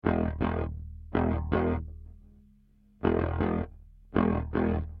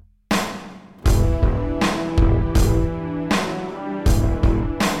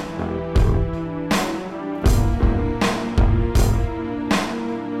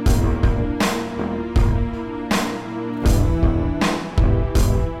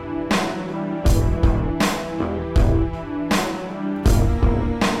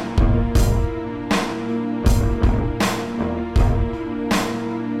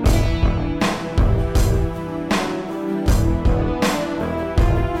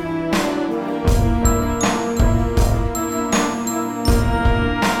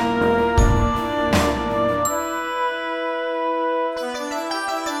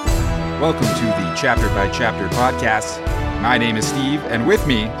Welcome to the Chapter by Chapter podcast. My name is Steve, and with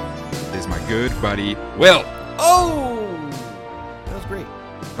me is my good buddy, Will. Oh! That was great.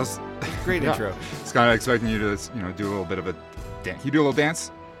 That's Great intro. It's kind of expecting you to, do a little bit of a dance. You do a little dance?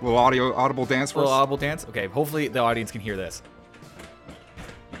 A little audible dance for us? A little audible dance? Okay, hopefully the audience can hear this.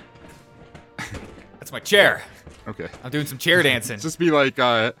 That's my chair. Okay. I'm doing some chair dancing. Just be like,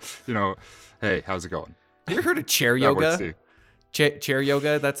 hey, how's it going? You ever heard of chair That works yoga? too. Chair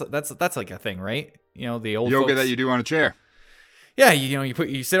yoga, that's like a thing, right? You know, the old Yoga folks. that you do on a chair. Yeah,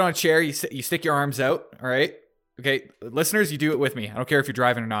 you sit on a chair, you stick your arms out, all right? Okay, listeners, you do it with me. I don't care if you're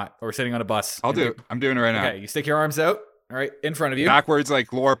driving or not, or sitting on a bus. I'll do it. I'm doing it right now. Okay, you stick your arms out, all right, in front of you. Backwards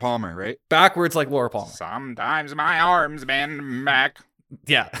like Laura Palmer, right? Backwards like Laura Palmer. Sometimes my arms bend back.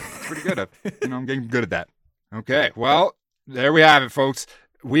 Yeah. It's pretty good. I'm getting good at that. Okay, well, there we have it, folks.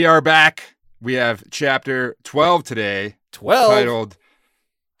 We are back. We have chapter 12 today. 12?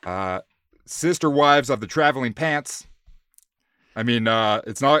 Titled Sister Wives of the Traveling Pants. I mean,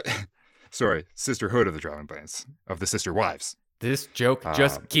 it's not... Sorry, Sisterhood of the Traveling Pants. Of the Sister Wives. This joke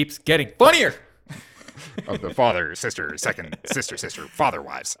just keeps getting funnier. Of the father, sister, second, sister, father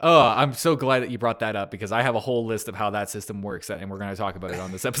wives. Oh, I'm so glad that you brought that up because I have a whole list of how that system works, and we're going to talk about it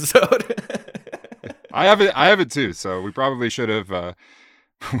on this episode. I have it too, so we probably should have...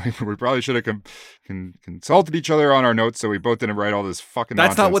 consulted each other on our notes, so we both didn't write all this fucking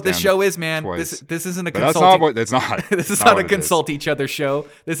That's nonsense not what this down show is, man. twice. This isn't a But consulting. that's not. This is not a consult each other show.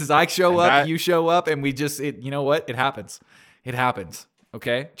 This is I show up, you show up, and we just. You know what? It happens. It happens.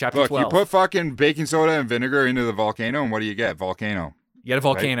 Okay, chapter Look, 12. you put fucking baking soda and vinegar into the volcano, and what do you get? Volcano. You get a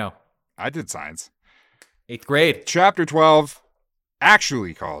volcano. Right? I did science. 8th grade. Chapter 12,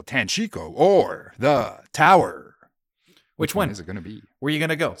 actually called Tanchico or the Tower. Which one is it going to be? Where are you going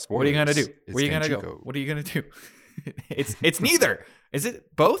to go? Spoilers. What are you going to do? It's Where are you going to go? Tanchico. What are you going to do? It's neither. Is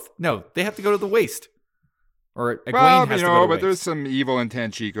it both? No, they have to go to the waste. Or Egwene Well, has to go to the but waste. there's some evil in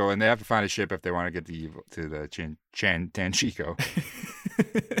Tanchico, and they have to find a ship if they want to get to the Tanchico.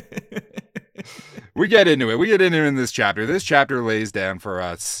 We get into it. We get into it in this chapter. This chapter lays down for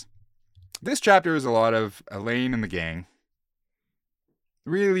us. This chapter is a lot of Elaine and the gang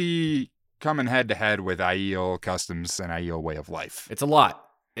really coming head to head with Aiel customs and Aiel way of life. It's a lot.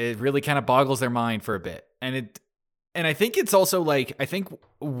 It really kind of boggles their mind for a bit. And I think it's also like, I think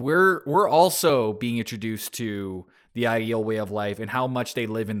we're also being introduced to the Aiel way of life and how much they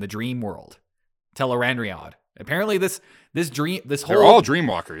live in the dream world. Tel'aran'rhiod. Apparently they're all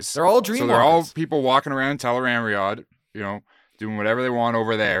dreamwalkers. They're all dreamwalkers. So they're all people walking around Tel'aran'rhiod, doing whatever they want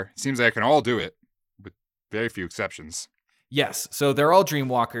over there. It seems like they can all do it, with very few exceptions. Yes, so they're all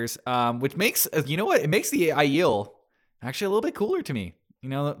dreamwalkers, which makes, it makes the Aiel actually a little bit cooler to me.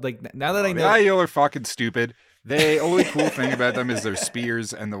 Like now that I know. The Aiel are fucking stupid. The only cool thing about them is their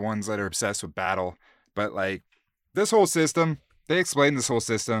spears and the ones that are obsessed with battle. But like this whole system, they explain this whole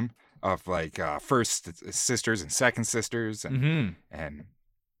system of like first sisters and second sisters, and and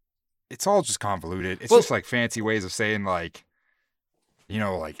it's all just convoluted. It's just like fancy ways of saying like,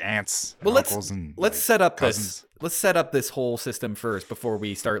 like aunts, and uncles, and let's like, set up cousins. Let's set up this whole system first before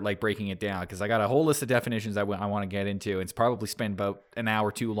we start like breaking it down, because I got a whole list of definitions I want to get into, and it's probably spend about an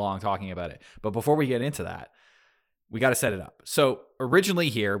hour too long talking about it. But before we get into that, we got to set it up. So originally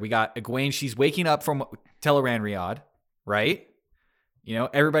here we got Egwene. She's waking up from Tel'aran'rhiod, right?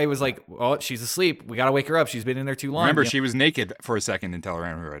 Everybody was like, "Oh, she's asleep. We got to wake her up. She's been in there too long." Remember, she was naked for a second in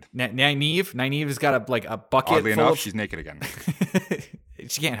Tel'aran'rhiod. Nynaeve has got a bucket. Oddly enough, she's naked again.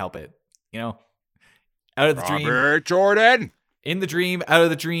 She can't help it, Out of the dream. Robert Jordan. In the dream, out of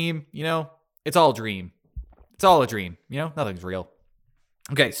the dream, it's all a dream. It's all a dream, nothing's real.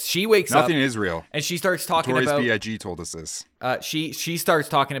 Okay, she wakes up. Nothing is real. And she starts talking Notorious about... B.I.G. told us this. She starts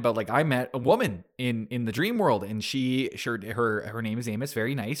talking about, like, I met a woman in the dream world, and her name is Amos,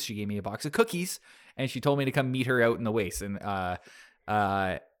 very nice. She gave me a box of cookies, and she told me to come meet her out in the waste. And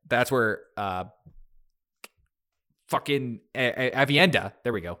that's where... fucking Avienda.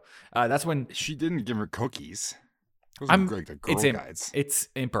 There we go. That's when she didn't give her cookies. Those I'm like the girl guides. It's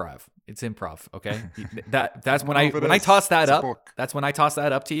improv. It's improv. Okay. That's when I toss that up. That's when I toss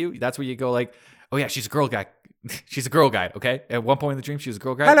that up to you. That's where you go like, oh yeah, she's a girl guy. She's a girl guy. Okay. At one point in the dream, she was a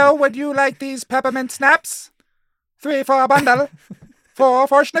girl guy. Hello, would you like these peppermint snaps? 3 for a bundle, 4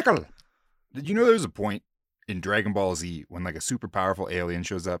 for a schnickel. Did you know there was a point in Dragon Ball Z when like a super powerful alien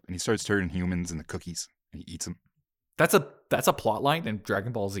shows up and he starts turning humans into cookies and he eats them? That's a plot line in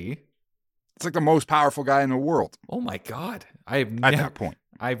Dragon Ball Z. It's like the most powerful guy in the world. Oh my God. At that point.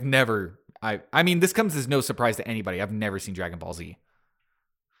 I mean, this comes as no surprise to anybody. I've never seen Dragon Ball Z.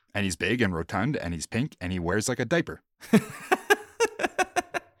 And he's big and rotund and he's pink and he wears like a diaper.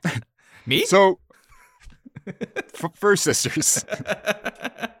 Me? So, first sisters.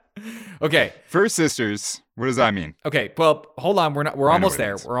 Okay. First sisters. What does that mean? Okay. Well, hold on. We're almost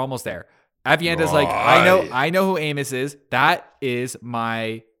there. We're almost there. Avienda's like, I know who Amos is. That is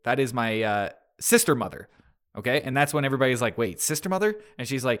my sister mother. Okay. And that's when everybody's like, wait, sister mother? And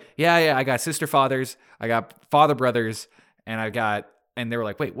she's like, yeah, I got sister fathers, I got father brothers, and they were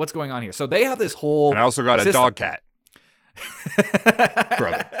like, wait, what's going on here? So they have this whole And I also got system. a dog cat.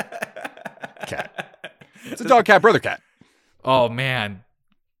 Brother. Cat. It's a dog cat, brother cat. Oh man.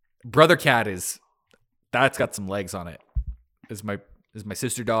 Brother cat that's got some legs on it. Is my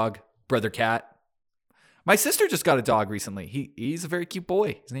sister dog, brother cat. My sister just got a dog recently. He's a very cute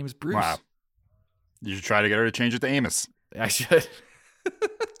boy. His name is Bruce. Wow. You should try to get her to change it to Amos. I should.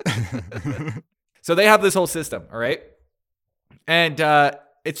 So they have this whole system, all right? And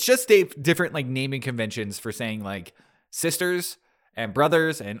it's just different like naming conventions for saying like sisters and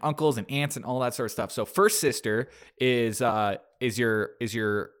brothers and uncles and aunts and all that sort of stuff. So first sister is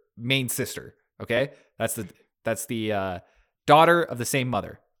your main sister, okay? That's the daughter of the same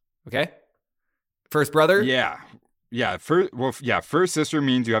mother, okay? First brother? Yeah. First sister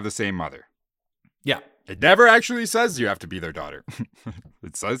means you have the same mother. Yeah. It never actually says you have to be their daughter.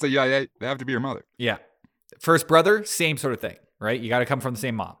 It says that they have to be your mother. Yeah. First brother, same sort of thing, right? You got to come from the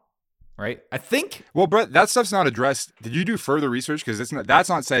same mom, right? I think. Well, Brett, that stuff's not addressed. Did you do further research? Because that's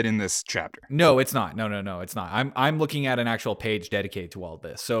not said in this chapter. No, it's not. No, it's not. I'm looking at an actual page dedicated to all of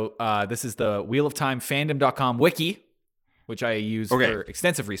this. So this is the Wheel of Time fandom.com wiki, which I use for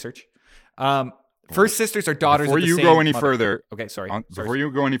extensive research. First sisters are daughters Before of the you same go any mother. further, okay, sorry. Before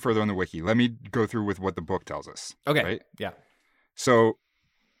you go any further on the wiki, let me go through with what the book tells us. Okay, right? yeah. So,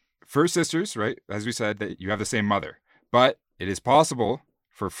 first sisters, right? As we said, that you have the same mother, but it is possible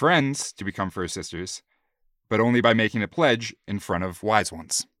for friends to become first sisters, but only by making a pledge in front of wise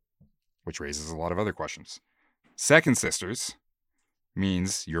ones, which raises a lot of other questions. Second sisters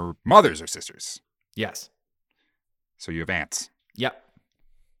means your mothers are sisters. Yes. So you have aunts. Yep.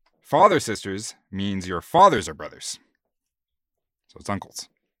 Father sisters means your fathers are brothers. So it's uncles.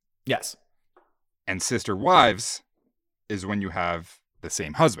 Yes. And sister wives is when you have the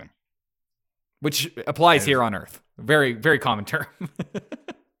same husband. Which applies here on Earth. Very, very common term.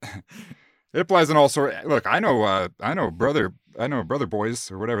 It applies in all sorts. Look, I know brother boys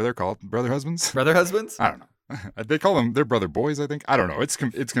or whatever they're called, brother husbands. Brother husbands? I don't know. They call them their brother boys. I think. I don't know. It's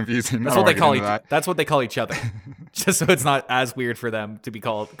confusing. That's what they call That's what they call each other. Just so it's not as weird for them to be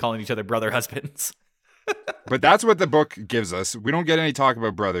calling each other brother husbands. But that's what the book gives us. We don't get any talk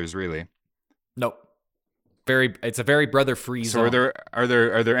about brothers really. Nope. It's a very brother free zone. So are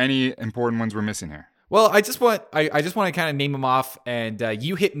there any important ones we're missing here? Well, I just want to kind of name them off, and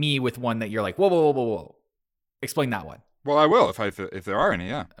you hit me with one that you're like, whoa. Explain that one. Well, I will if there are any.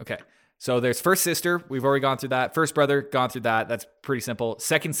 Yeah. Okay. So there's first sister. We've already gone through that. First brother, gone through that. That's pretty simple.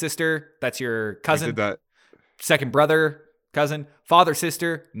 Second sister, that's your cousin. We did that. Second brother, cousin. Father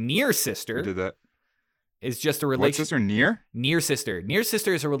sister, near sister. We did that. Is just a What relationship. sister? Near? Near sister. Near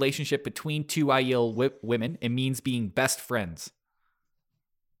sister is a relationship between two Aiel women. It means being best friends.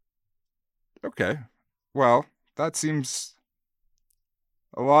 Okay. Well, that seems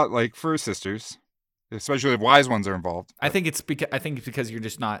a lot like first sisters, especially if wise ones are involved. I think it's because you're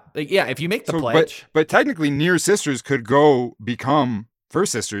just not like, yeah. If you make the So, pledge, but technically, near sisters could go become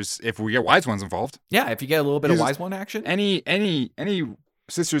first sisters if we get wise ones involved. yeah. If you get a little bit of Because wise one action, Any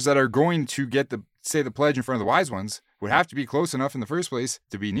sisters that are going to say the pledge in front of the wise ones would have to be close enough in the first place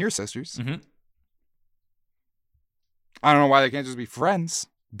to be near sisters. Mhm. I don't know why they can't just be friends,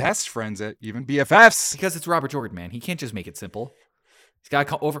 best friends, even BFFs. because it's Robert Jordan, man. He can't just make it simple. He's got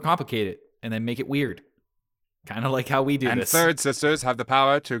to overcomplicate it and then make it weird. Kind of like how we do And this. third sisters have the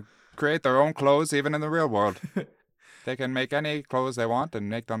power to create their own clothes even in the real world. They can make any clothes they want and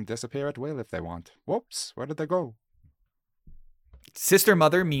make them disappear at will if they want. Whoops, where did they go? Sister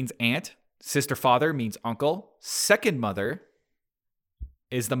mother means aunt. Sister father means uncle. Second mother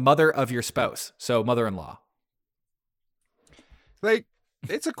is the mother of your spouse. So mother-in-law. Like,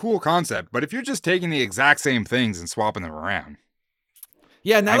 it's a cool concept, but if you're just taking the exact same things and swapping them around.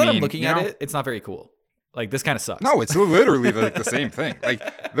 Yeah, now that I'm mean, looking at it, it's not very cool. Like, this kind of sucks. No, it's literally like the same thing.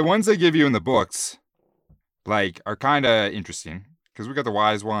 Like, the ones they give you in the books, like, are kind of interesting. Because we got the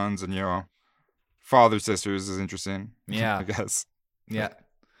wise ones and, father sisters is interesting. Yeah. I guess. Yeah.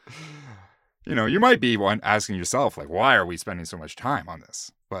 You might be one asking yourself, like, why are we spending so much time on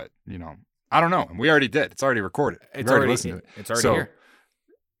this? But, I don't know. And we already did. It's already recorded. It's We've already listened to it. It's already So, here.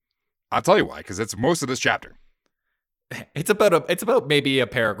 I'll tell you why, because it's most of this chapter. It's about maybe a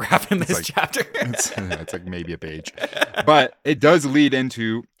paragraph in this like- chapter. It's like maybe a page. But it does lead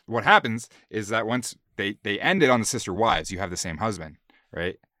into what happens is that once they end it on the sister wives, you have the same husband,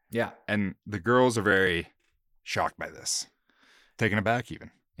 right? Yeah. And the girls are very shocked by this, taken aback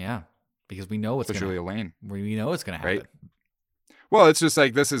even. Yeah. Because we know especially Elaine. We know it's going to happen. Right? Well, it's just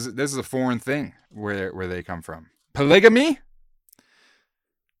like this is a foreign thing where they come from. Polygamy?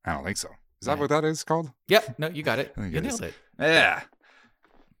 I don't think so. Is that what that is called? Yeah. No, you got it. You nailed it. Yeah.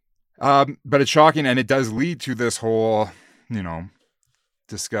 But it's shocking, and it does lead to this whole,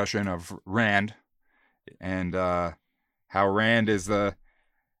 discussion of Rand and how Rand is they're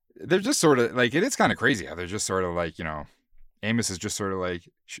just sort of like, it is kind of crazy how they're just sort of like, Amos is just sort of like,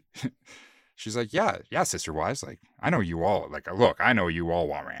 she's like, yeah, sister wives, like, I know you all, like, look, I know you all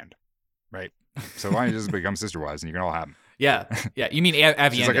want Rand, right? So why don't you just become sister wives and you can all have them? Yeah. You mean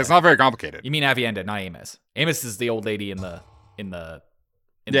Avienda. She's like, it's not very complicated. You mean Avienda, not Amos. Amos is the old lady in the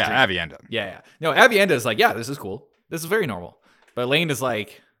Avienda. Yeah. No, Avienda is like, yeah, this is cool. This is very normal. But Elaine is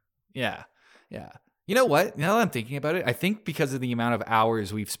like, yeah. You know what? Now that I'm thinking about it, I think because of the amount of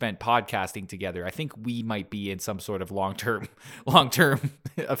hours we've spent podcasting together, I think we might be in some sort of long-term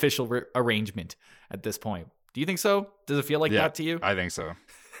official arrangement at this point. Do you think so? Does it feel like that to you? I think so.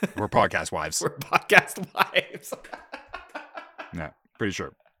 We're podcast wives. We're podcast wives. Yeah, pretty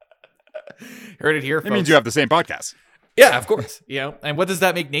sure. Heard it here, folks. It means you have the same podcast. Yeah, of course. And what does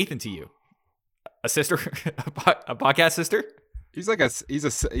that make Nathan to you? A sister? A podcast sister? He's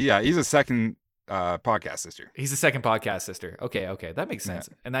a second podcast sister. He's a second podcast sister. Okay, that makes sense.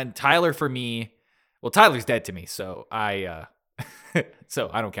 Yeah. And then Tyler for me, well, Tyler's dead to me, so I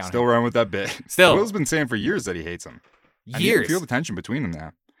don't count. Still him. run with that bit. Still, Will's been saying for years that he hates him. Years. You can feel the tension between them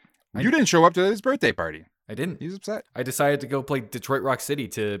now. You didn't show up to his birthday party. I didn't. He's upset. I decided to go play Detroit Rock City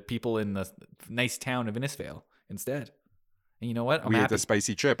to people in the nice town of Innisfail instead. And you know what? We ate the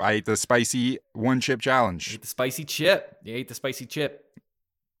spicy chip. I ate the spicy one chip challenge. You ate the spicy chip. You ate the spicy chip.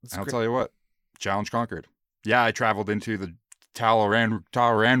 I'll tell you what. Challenge conquered. Yeah, I traveled into the Talleyrand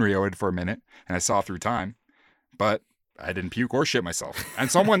for a minute, and I saw through time, but I didn't puke or shit myself. And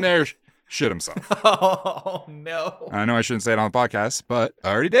someone there shit himself. Oh, no. I know I shouldn't say it on the podcast, but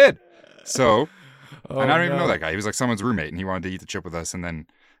I already did. So, and I don't even know that guy. He was like someone's roommate, and he wanted to eat the chip with us, and then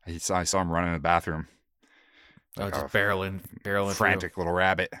I saw him running in the bathroom. Like just barreling frantic through. Little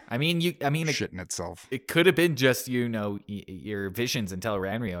rabbit. I mean, shitting itself. It could have been just your visions in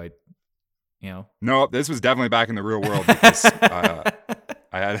Tellerandrio. No, this was definitely back in the real world because I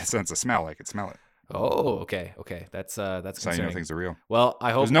had a sense of smell. I could smell it. Oh, okay. That's how you know things are real. Well,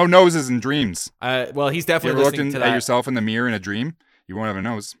 I hope there's no noses in dreams. Well, he's definitely you ever listening looked at yourself in the mirror in a dream. You won't have a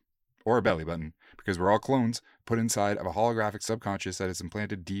nose or a belly button because we're all clones put inside of a holographic subconscious that is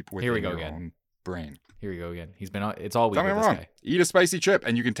implanted deep within your own brain. Here we go again. He's been on. It's all week with this guy. Eat a spicy chip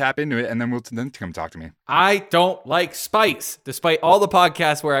and you can tap into it, and then then come talk to me. I don't like spice, despite all the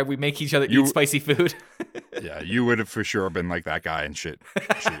podcasts where we make each other eat spicy food. Yeah, you would have for sure been like that guy and shit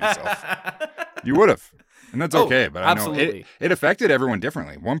yourself. You would have, and that's okay. But I know it affected everyone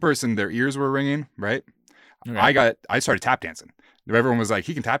differently. One person, their ears were ringing, right? Okay. I started tap dancing. Everyone was like,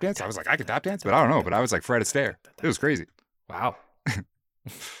 "He can tap dance." I was like, "I can tap dance," but I don't know. But I was like Fred Astaire. It was crazy. Wow.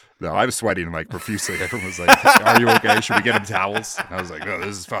 No, I was sweating like profusely. Everyone was like, "Are you okay? Should we get him towels?" And I was like, "No,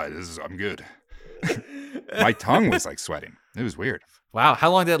 this is fine. I'm good." My tongue was like sweating. It was weird. Wow,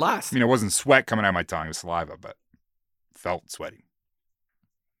 how long did it last? I mean, it wasn't sweat coming out of my tongue; it was saliva, but felt sweaty.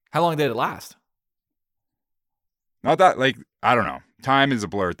 How long did it last? Not that I don't know. Time is a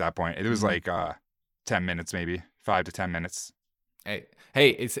blur at that point. It was like 10 minutes, maybe 5 to 10 minutes. Hey,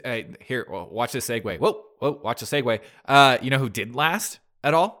 it's here. Well, watch this segue. Whoa, watch the segue. You know who didn't last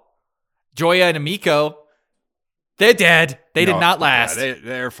at all? Joya and Amiko, they're dead. They did not last. Yeah,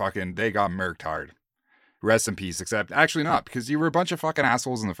 they got murked hard. Rest in peace, except actually not, because you were a bunch of fucking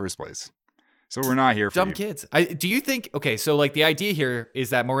assholes in the first place. So we're not here for dumb kids. Do you think, okay, so like the idea here is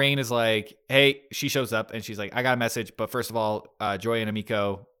that Moraine is like, hey, she shows up and she's like, I got a message, but first of all, Joya and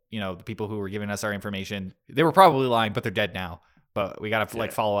Amiko, the people who were giving us our information, they were probably lying, but they're dead now. But we got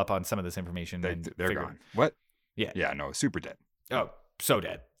to follow up on some of this information. They're gone. What? Yeah. Yeah, no, super dead. Oh, so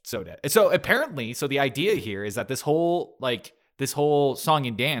dead. So dead. So apparently, the idea here is that this whole song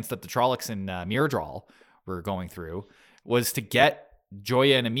and dance that the Trollocs and Myrddraal were going through was to get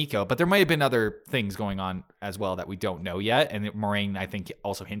Joya and Amiko, but there might have been other things going on as well that we don't know yet. And Moraine, I think,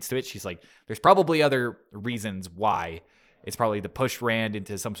 also hints to it. She's like, there's probably other reasons why. It's probably to push Rand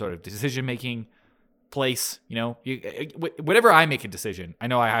into some sort of decision-making place. Whenever I make a decision, I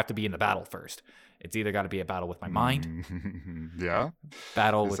know I have to be in the battle first. It's either got to be a battle with my mind. Yeah.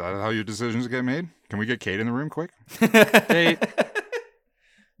 Battle Is with... that how your decisions get made? Can we get Kate in the room quick? Kate.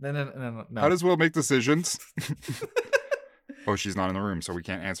 No. How does Will make decisions? Oh, she's not in the room, so we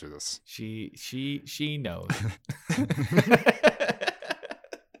can't answer this. She knows.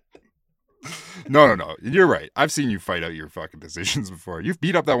 No. You're right. I've seen you fight out your fucking decisions before. You've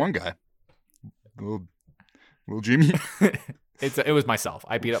beat up that one guy. Little Jimmy. It was myself.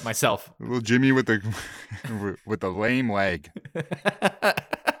 I beat up myself. Little Jimmy with the lame leg.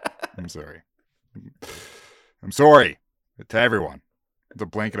 I'm sorry. I'm sorry to everyone. It's a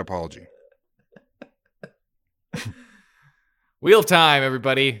blanket apology. Wheel of Time,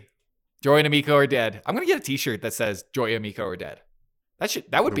 everybody. Joy and Amico are dead. I'm gonna get a T-shirt that says Joy and Amico are dead.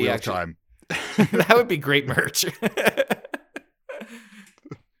 That would be actually time. that would be great merch.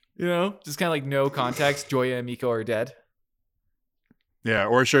 Just kind of like no context. Joy and Amico are dead. Yeah,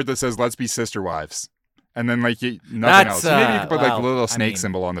 or a shirt that says "Let's be sister wives," and then nothing else. So maybe you could put like a little snake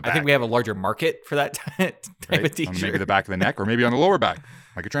symbol on the back. I think we have a larger market for that type of T-shirt. On maybe the back of the neck, or maybe on the lower back,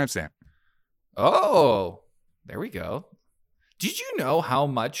 like a tramp stamp. Oh, there we go. Did you know how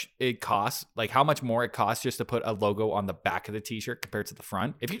much it costs? Like how much more it costs just to put a logo on the back of the T-shirt compared to the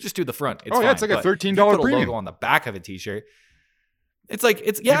front? If you just do the front, it's fine. It's like a $13 put premium. A logo on the back of a T-shirt. It's like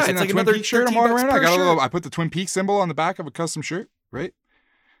it's like another Twin Peaks shirt I'm wearing. I put the Twin Peaks symbol on the back of a custom shirt, right?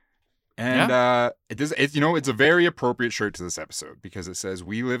 And it's a very appropriate shirt to this episode because it says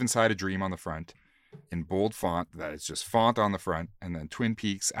 "We live inside a dream" on the front in bold font. That is just font on the front, and then Twin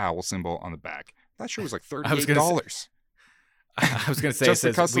Peaks owl symbol on the back. That shirt was like $38. I was going to say it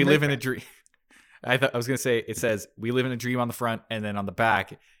says "We live in a dream." I was going to say it says "We live in a dream" on the front, and then on the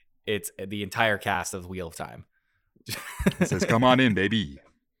back, it's the entire cast of Wheel of Time. It says, "Come on in, baby."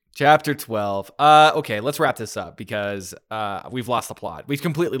 Chapter 12. Okay, let's wrap this up because we've lost the plot. We've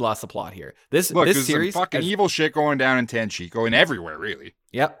completely lost the plot here. This series, some fucking evil shit going down in Tanchico and everywhere, really.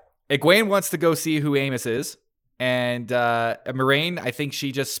 Yep. Egwene wants to go see who Amos is, and Moraine, I think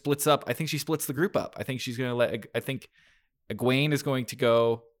she just splits up. I think she splits the group up. I think she's gonna I think Egwene is going to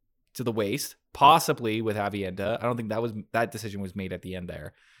go to the Waste, possibly with Avienda. I don't think that decision was made at the end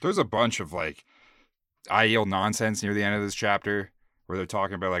there. There's a bunch of like Aiel nonsense near the end of this chapter where they're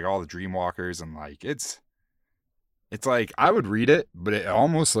talking about like all the Dreamwalkers and like it's like I would read it, but it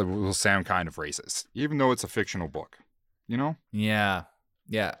almost will sound kind of racist, even though it's a fictional book. Yeah.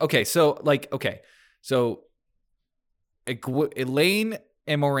 Okay, so Elaine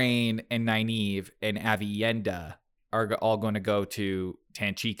and Moraine and Nynaeve and Avienda are all going to go to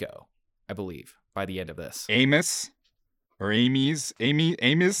Tanchico, I believe, by the end of this. Amos of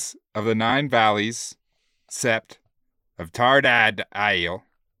the Nine Valleys, Sept of Tardad Aiel,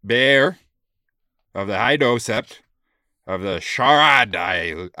 Bear of the Hydo Sept of the Sharad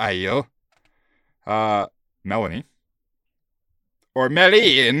Aiel, Melanie, or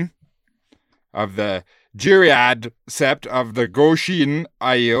Melian of the Jiriad Sept of the Goshin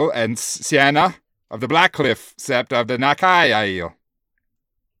Aiel, and Sienna of the Blackcliff Sept of the Nakai Aiel.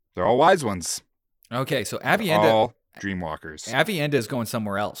 They're all wise ones. Okay, so Avienda, all Dreamwalkers. Avienda is going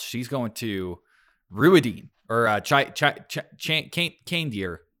somewhere else. She's going to Ruidine or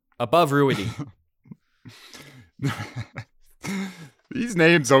Candir above Ruidine. These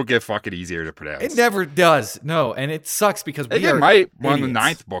names don't get fucking easier to pronounce. It never does. No, and it sucks because it might on the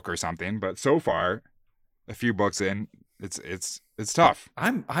 9th book or something, but so far, a few books in, it's tough.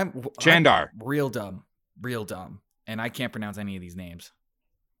 I'm Chandar. I'm real dumb, and I can't pronounce any of these names.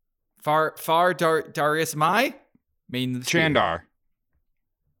 Far Darius Mai means Chandar.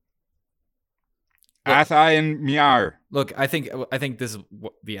 Athai and Miar. Look, I think this is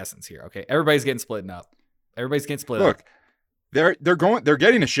the essence here. Okay, everybody's getting split up. Look, they're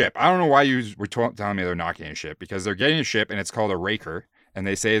getting a ship. I don't know why you were telling me they're not getting a ship, because they're getting a ship and it's called a Raker, and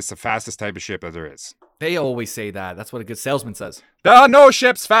they say it's the fastest type of ship that there is. They always say that. That's what a good salesman says. There are no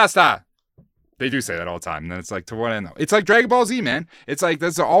ships faster. They do say that all the time, and then it's like, to what end though? It's like Dragon Ball Z, man. It's like,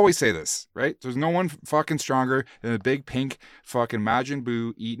 they always say this, right? There's no one fucking stronger than a big pink fucking Majin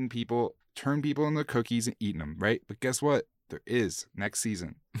Buu eating people, turn people into cookies and eating them, right? But guess what? There is next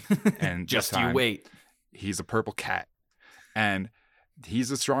season, and just you wait. He's a purple cat, and he's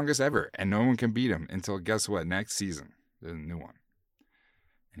the strongest ever, and no one can beat him until, guess what? Next season, there's a new one,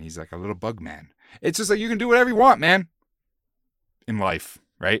 and he's like a little bug man. It's just like, you can do whatever you want, man, in life,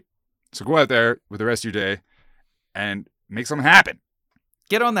 right? So go out there with the rest of your day and make something happen.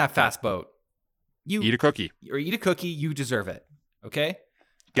 Get on that fast boat. You eat a cookie. You deserve it. Okay?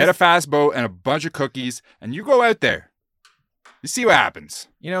 Get a fast boat and a bunch of cookies, and you go out there. You see what happens.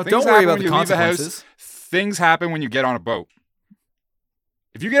 Don't worry about the consequences. Things happen when you get on a boat.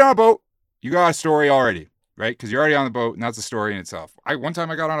 If you get on a boat, you got a story already, right? Because you're already on the boat, and that's a story in itself. One time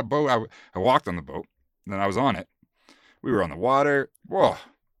I got on a boat, I walked on the boat, and then I was on it. We were on the water. Whoa.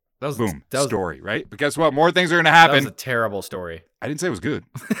 Boom. Story, right? But guess what? More things are going to happen. That was a terrible story. I didn't say it was good.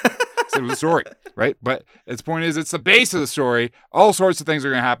 I said it was a story, right? But its point is, it's the base of the story. All sorts of things are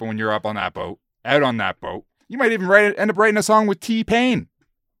going to happen when you're up on that boat, out on that boat. You might even end up writing a song with T-Pain.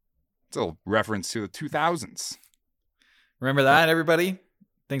 It's a reference to the 2000s. Remember that, everybody?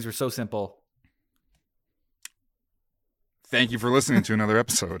 Things were so simple. Thank you for listening to another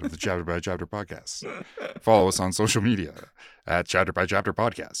episode of the Chapter by Chapter podcast. Follow us on social media at Chapter by Chapter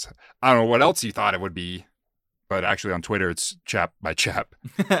podcast. I don't know what else you thought it would be, but actually on Twitter, it's Chap by Chap.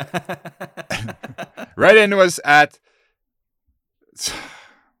 Write into us at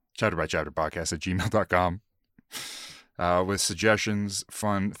Chapter by Chapter podcast at gmail.com. With suggestions,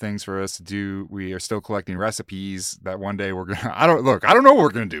 fun things for us to do. We are still collecting recipes that one day we're gonna. I don't know what we're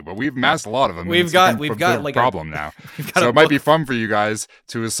gonna do, but we've amassed a lot of them. We've got like a problem now. So it might be fun for you guys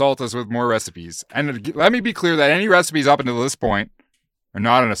to assault us with more recipes. And let me be clear that any recipes up until this point are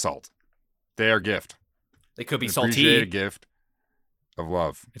not an assault. They are a gift. They could be salty. A gift of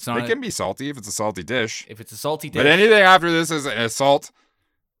love. It's not. It can be salty if it's a salty dish. If it's a salty dish. But anything after this is an assault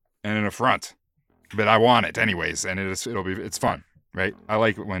and an affront. But I want it anyways, and it's fun, right? I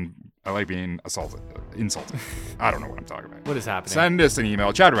like being insulted. I don't know what I'm talking about. What is happening? Send us an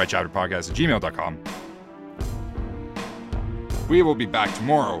email, chatterbychapterpodcast@gmail.com. We will be back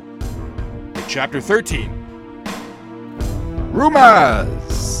tomorrow with Chapter 13.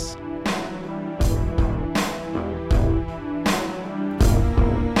 Rumors!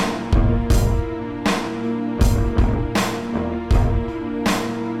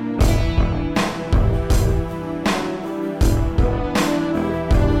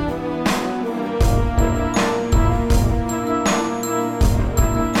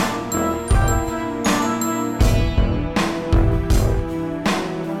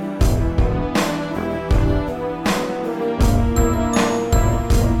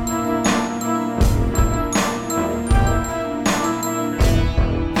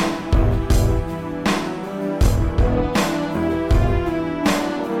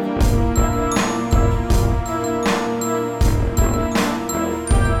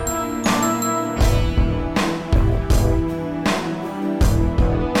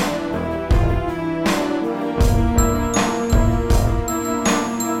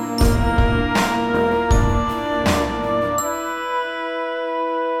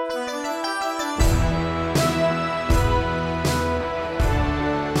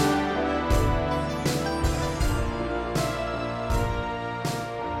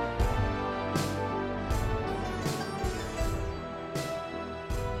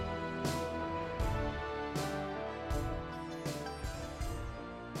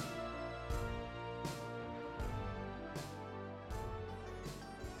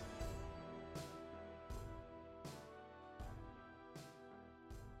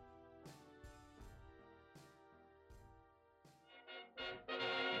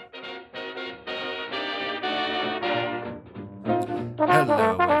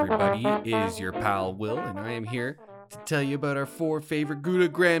 Hello, everybody. It is your pal Will, and I am here to tell you about our 4 favorite Gouda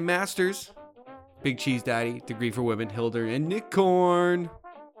Grandmasters: Big Cheese Daddy, Degree for Women, Hilder, and Nick Corn.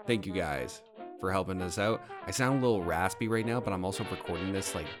 Thank you guys for helping us out. I sound a little raspy right now, but I'm also recording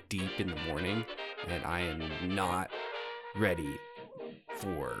this like deep in the morning, and I am not ready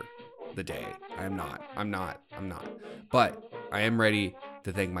for the day. I'm not. But I am ready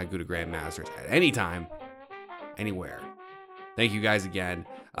to thank my Gouda Grandmasters at any time, anywhere. Thank you guys again.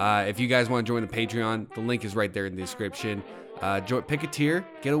 If you guys want to join the Patreon, the link is right there in the description. Pick a tier,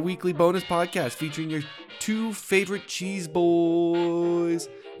 get a weekly bonus podcast featuring your 2 favorite cheese boys,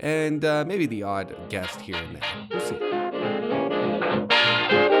 and maybe the odd guest here and there. We'll see.